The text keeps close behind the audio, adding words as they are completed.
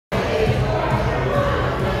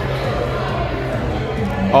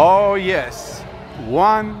yes,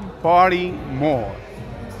 one party more.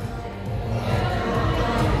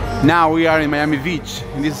 Now we are in Miami Beach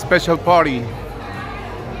in this special party.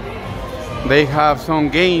 They have some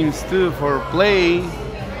games too for play.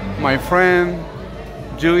 My friend,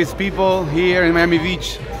 Jewish people here in Miami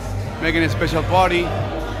Beach making a special party.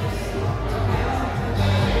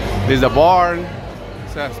 There's a bar.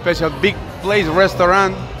 It's a special big place,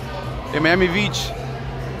 restaurant in Miami Beach.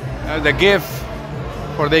 The gift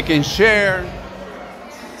for they can share.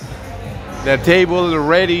 The table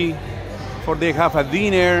ready for they have a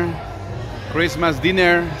dinner, Christmas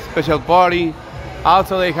dinner, special party.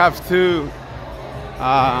 Also they have two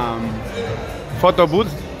photo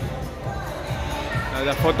booths.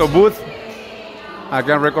 The photo booth, I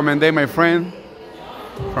can recommend my friend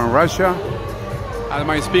from Russia. And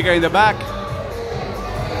my speaker in the back,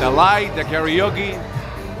 the light, the karaoke,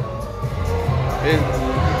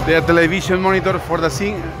 the television monitor for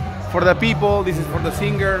the people. This is for the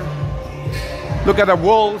singer. Look at the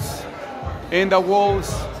walls. In the walls.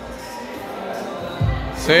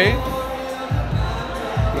 See?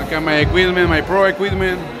 Look at my equipment, my pro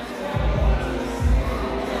equipment.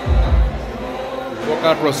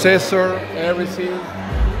 Vocal processor, everything.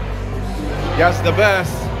 Just the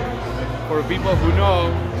best for people who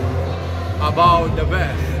know about the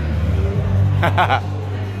best.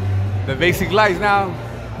 The basic lights now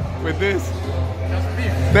with this.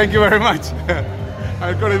 Thank you very much.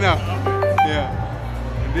 I'll cut it now. Yeah.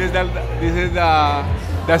 This is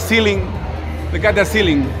the ceiling. Look at the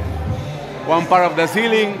ceiling. One part of the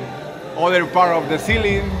ceiling, other part of the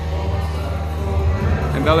ceiling,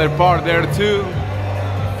 and the other part there too.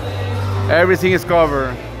 Everything is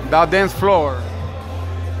covered. The dance floor.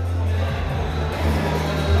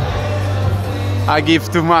 I give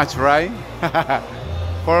too much, right?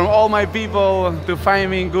 For all my people to find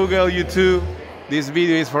me in Google, YouTube, this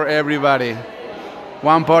video is for everybody.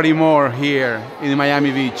 One party more here in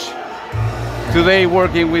Miami Beach. Today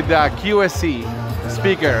working with the QSC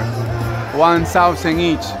speaker, 1,000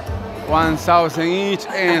 each. 1,000 each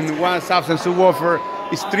and 1,000 subwoofer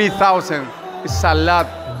is 3,000. It's a lot.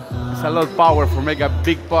 It's a lot of power for make a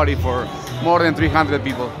big party for more than 300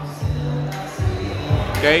 people.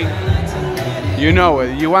 Okay? You know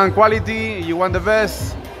it. You want quality, you want the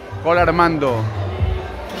best, call Armando.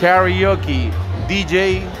 Karaoke,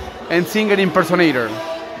 DJ, and singer impersonator.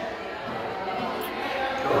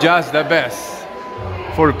 Just the best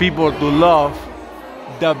for people to love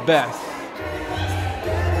the best.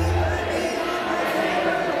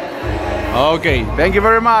 Okay, thank you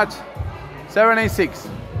very much.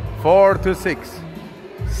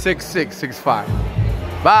 786-426-6665.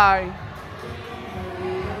 Bye.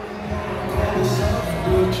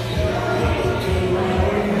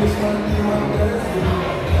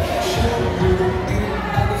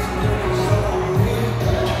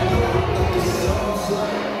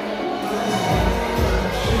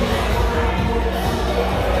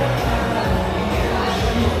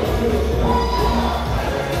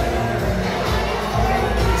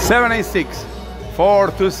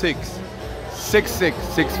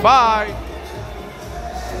 (786-426-6665).